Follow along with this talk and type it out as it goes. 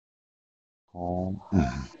Call.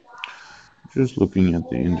 Just looking at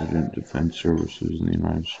the Indigent Defense Services in the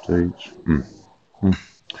United States.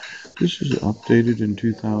 This is updated in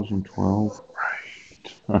 2012.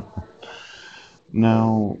 Right.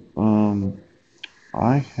 Now,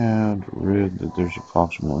 I had read that there's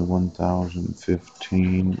approximately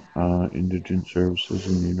 1,015 indigent services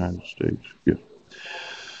in the United States. Yeah.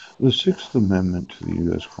 The Sixth Amendment to the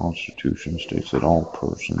U.S. Constitution states that all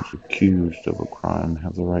persons accused of a crime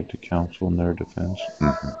have the right to counsel in their defense.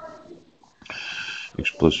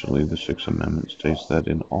 Explicitly, the Sixth Amendment states that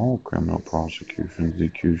in all criminal prosecutions, the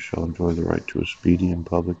accused shall enjoy the right to a speedy and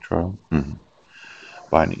public trial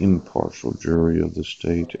by an impartial jury of the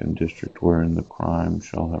state and district wherein the crime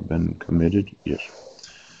shall have been committed. Yes,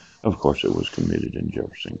 of course, it was committed in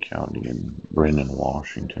Jefferson County in Brennan,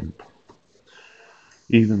 Washington.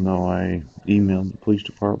 Even though I emailed the police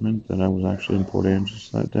department that I was actually in Port Angeles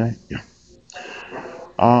that day. Yeah.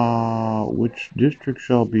 Which district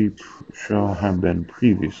shall have been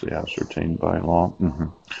previously ascertained by law.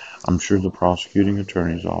 I'm sure the prosecuting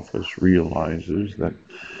attorney's office realizes that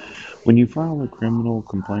when you file a criminal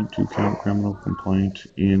complaint, two-count criminal complaint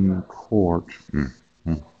in court,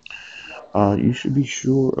 you should be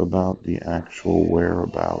sure about the actual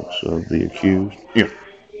whereabouts of the accused. Yeah.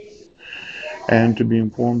 And to be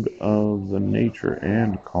informed of the nature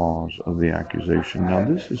and cause of the accusation. Now,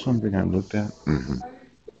 this is something I looked at.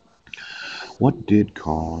 What did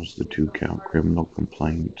cause the two-count criminal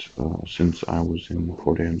complaint since I was in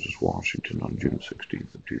Port Angeles, Washington on June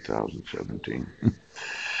 16th of 2017?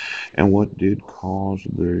 And what did cause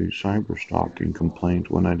the cyberstalking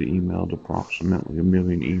complaint when I'd emailed approximately a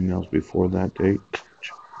million emails before that date?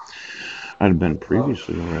 I'd been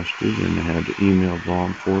previously arrested and had emailed law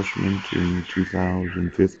enforcement in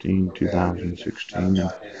 2015, 2016,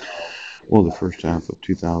 and well, the first half of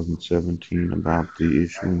 2017 about the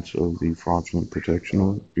issuance of the fraudulent protection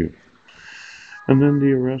order. Yeah. And then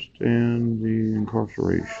the arrest and the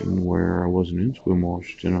incarceration where I wasn't in Swim,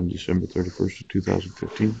 Washington on December 31st of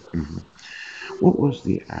 2015. What was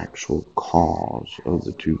the actual cause of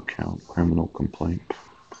the two-count criminal complaint?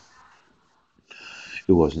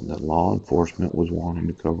 It wasn't that law enforcement was wanting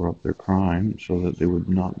to cover up their crime so that they would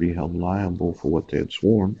not be held liable for what they had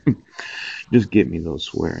sworn. Just get me those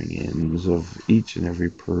swearing-ins of each and every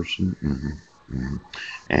person.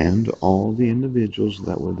 And all the individuals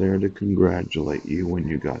that were there to congratulate you when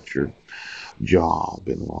you got your job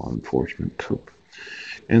in law enforcement.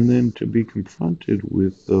 And then to be confronted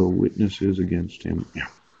with the witnesses against him. Yeah.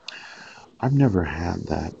 I've never had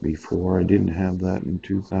that before. I didn't have that in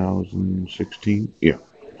 2016. Yeah.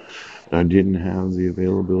 I didn't have the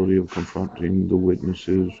availability of confronting the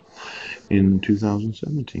witnesses in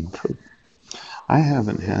 2017. I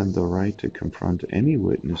haven't had the right to confront any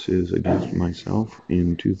witnesses against myself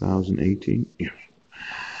in 2018. Yes.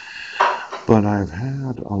 But I've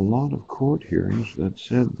had a lot of court hearings that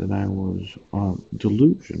said that I was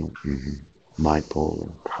delusional,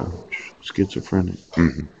 bipolar, schizophrenic.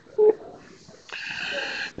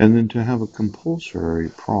 And then to have a compulsory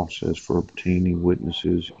process for obtaining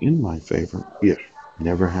witnesses in my favor. Yes,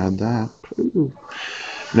 never had that.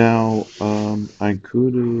 Now, I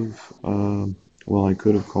could have, I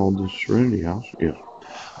could have called the Serenity House. Yes,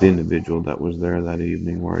 the individual that was there that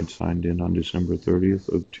evening where I'd signed in on December 30th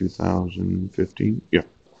of 2015. Yeah.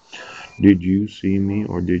 Did you see me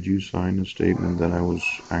or did you sign a statement that I was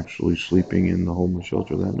actually sleeping in the homeless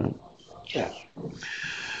shelter that night? Yes.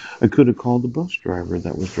 I could have called the bus driver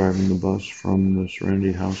that was driving the bus from the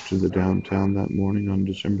Serenity House to the downtown that morning on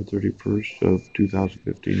December 31st of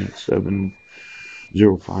 2015 at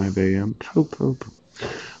 7:05 a.m.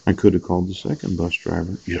 I could have called the second bus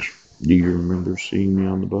driver. Yes. Do you remember seeing me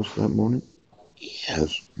on the bus that morning?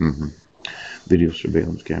 Yes. Video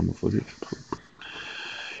surveillance camera footage.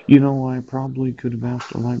 You know, I probably could have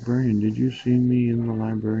asked a librarian, did you see me in the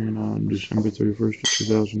library on December 31st of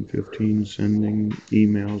 2015 sending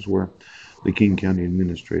emails where the King County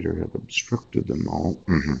Administrator had obstructed them all?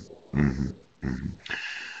 And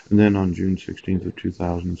then on June 16th of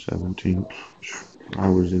 2017, I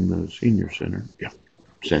was in the senior center,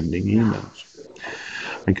 sending emails.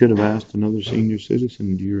 I could have asked another senior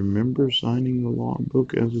citizen, do you remember signing the law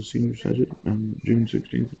book as a senior citizen on June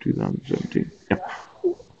 16th of 2017? Yeah.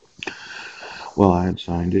 Well, I had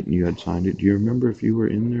signed it and you had signed it. Do you remember if you were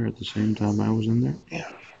in there at the same time I was in there? Yes.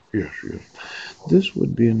 Yes, yes. This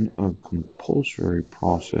would be a compulsory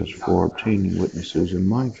process for obtaining witnesses in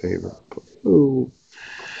my favor. Oh.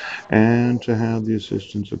 And to have the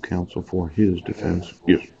assistance of counsel for his defense.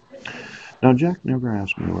 Yes. Now, Jack never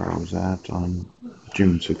asked me where I was at on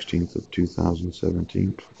June 16th of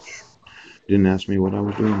 2017. Didn't ask me what I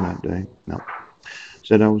was doing that day. No.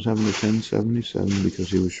 Said I was having a 1077 because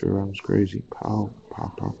he was sure I was crazy. Pow,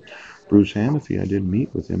 pow, pow. Bruce Hanafy, I did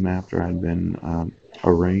meet with him after I'd been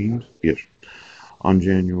arraigned. Yes. On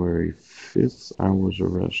January 5th, I was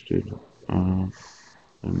arrested. Uh,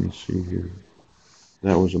 Let me see here.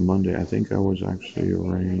 That was a Monday. I think I was actually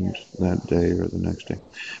arraigned that day or the next day.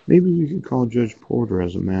 Maybe we could call Judge Porter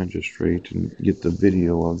as a magistrate and get the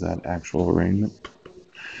video of that actual arraignment.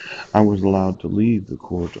 I was allowed to leave the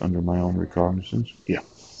court under my own recognizance. Yeah.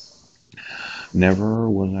 Never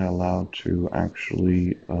was I allowed to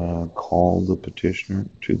actually call the petitioner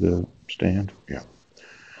to the stand. Yeah.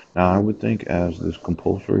 Now, I would think as this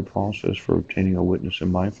compulsory process for obtaining a witness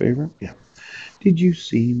in my favor. Yeah. Did you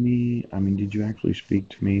see me? I mean, did you actually speak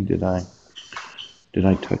to me? Did I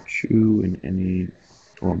touch you in any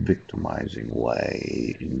victimizing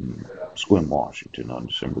way in Sequim, Washington on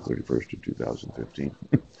December 31st of 2015?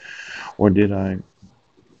 Or did I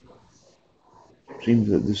seem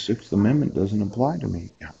that the Sixth Amendment doesn't apply to me?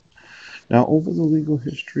 Yeah. Now, over the legal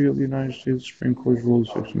history of the United States, the Supreme Court's rule,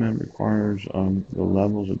 the Sixth Amendment requires the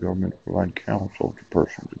levels of government to provide counsel to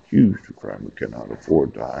persons accused of crime who cannot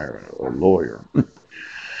afford to hire a lawyer.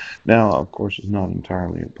 Now, of course, it's not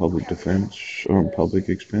entirely a public defense or public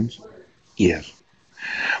expense. Yes.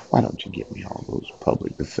 Why don't you get me all those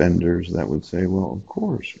public defenders that would say, well, of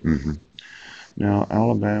course. Now,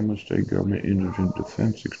 Alabama state government indigent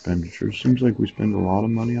defense expenditures. Seems like we spend a lot of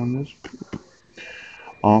money on this.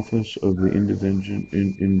 Office of the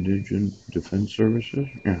Indigent Defense Services,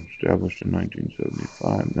 yeah, established in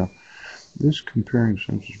 1975. Now, this comparing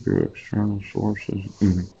Census Bureau external sources.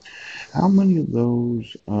 How many of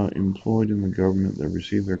those employed in the government that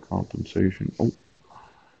receive their compensation? Oh,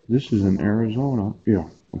 this is in Arizona. Yeah,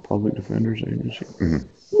 a public defender's agency.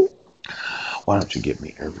 Why don't you get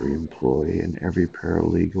me every employee and every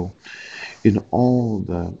paralegal in all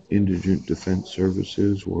the indigent defense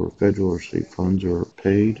services where federal or state funds are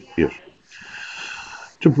paid? Yes,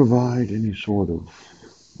 to provide any sort of,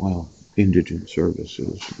 well, indigent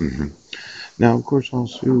services. Now, of course, I'll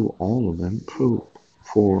sue all of them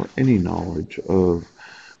for any knowledge of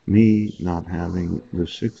me not having the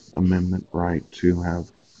Sixth Amendment right to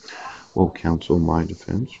have, well, counsel my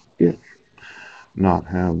defense. Yes. Not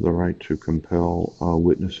have the right to compel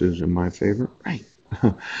witnesses in my favor. Right.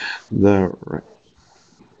 the right.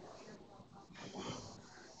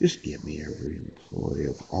 Just give me every employee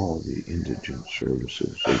of all the indigent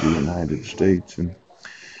services of the United States, and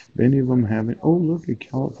if any of them haven't, oh look,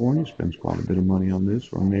 California spends quite a bit of money on this,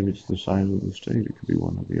 or maybe it's the size of the state. It could be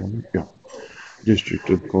one or the other. Yeah. District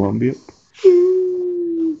of Columbia,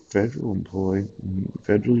 federal employee,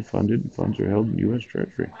 federally funded, and funds are held in U.S.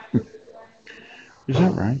 Treasury. Is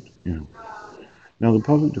that right? Yeah. Now, the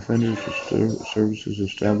Public Defender's Services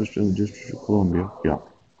established in the District of Columbia, yeah,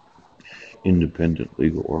 independent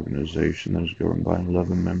legal organization that is governed by an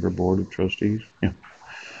 11-member board of trustees. Yeah.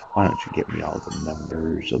 Why don't you get me all the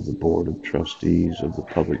members of the board of trustees of the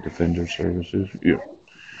Public Defender Services? Yeah.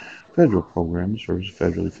 Federal program service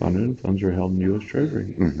federally funded and funds are held in U.S.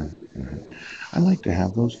 Treasury. I'd like to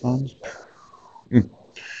have those funds.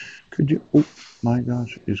 Could you? Oh my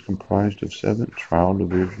gosh, is comprised of 7 trial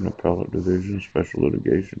division, appellate division, special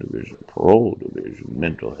litigation division, parole division,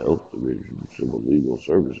 mental health division, civil legal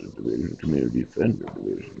services division, community offender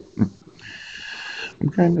division. I'm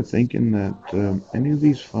kind of thinking that any of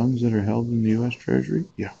these funds that are held in the U.S. Treasury,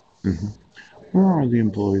 yeah. Where are the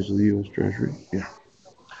employees of the U.S. Treasury? Yeah.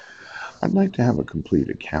 I'd like to have a complete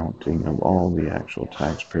accounting of all the actual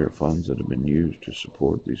taxpayer funds that have been used to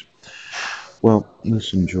support these. Well,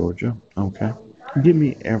 listen, Georgia, okay? Give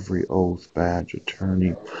me every oath, badge,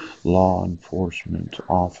 attorney, law enforcement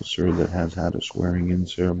officer that has had a swearing-in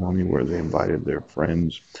ceremony where they invited their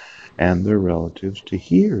friends and their relatives to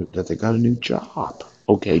hear that they got a new job.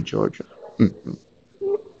 Okay, Georgia.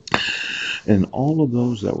 And all of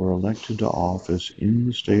those that were elected to office in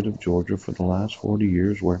the state of Georgia for the last 40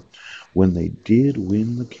 years, where when they did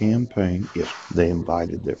win the campaign, yes, they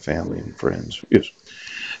invited their family and friends, yes.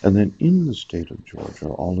 And then in the state of Georgia,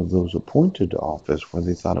 all of those appointed to office where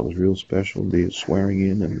they thought it was real special, the swearing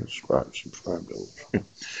in and the subscribed oaths,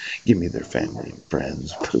 give me their family and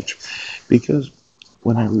friends, because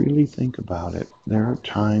when I really think about it, there are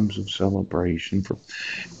times of celebration for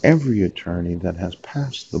every attorney that has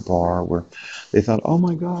passed the bar where they thought, oh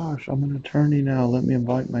my gosh, I'm an attorney now. Let me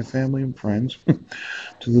invite my family and friends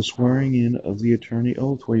to the swearing in of the attorney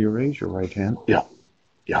oath where you raise your right hand. Yeah,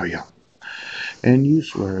 yeah, yeah. And you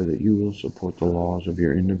swear that you will support the laws of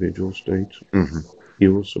your individual states.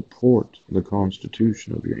 You will support the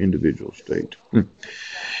Constitution of your individual state.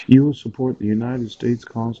 You will support the United States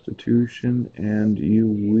Constitution, and you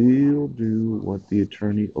will do what the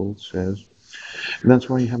attorney oath says. And that's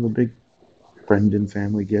why you have a big friend and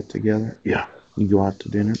family get together. Yeah. You go out to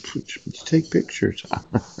dinner, you take pictures.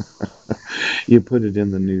 You put it in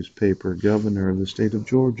the newspaper, Governor of the state of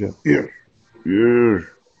Georgia. Yes, yes,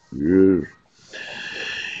 yes.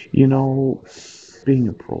 You know, being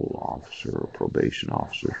a parole officer or probation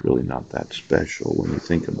officer is really not that special when you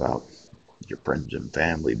think about your friends and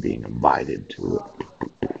family being invited to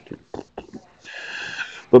it.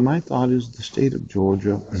 But my thought is the state of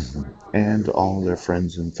Georgia and all their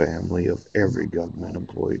friends and family of every government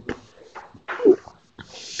employee,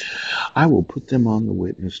 I will put them on the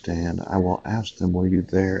witness stand. I will ask them, were you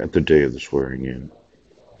there at the day of the swearing in?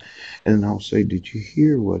 And I'll say, did you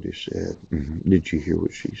hear what he said? Did you hear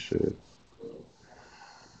what she said?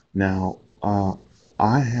 Now,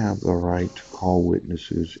 I have the right to call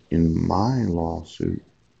witnesses in my lawsuit,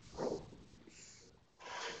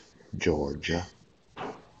 Georgia.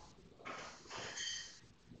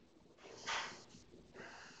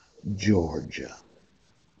 Georgia.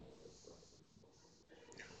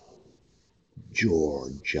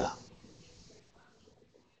 Georgia.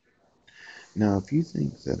 Now, if you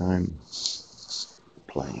think that I'm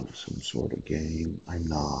playing some sort of game, I'm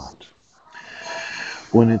not.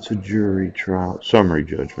 When it's a jury trial, summary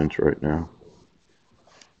judgments right now,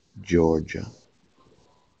 Georgia.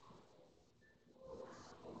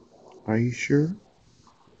 Are you sure?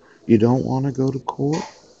 You don't want to go to court?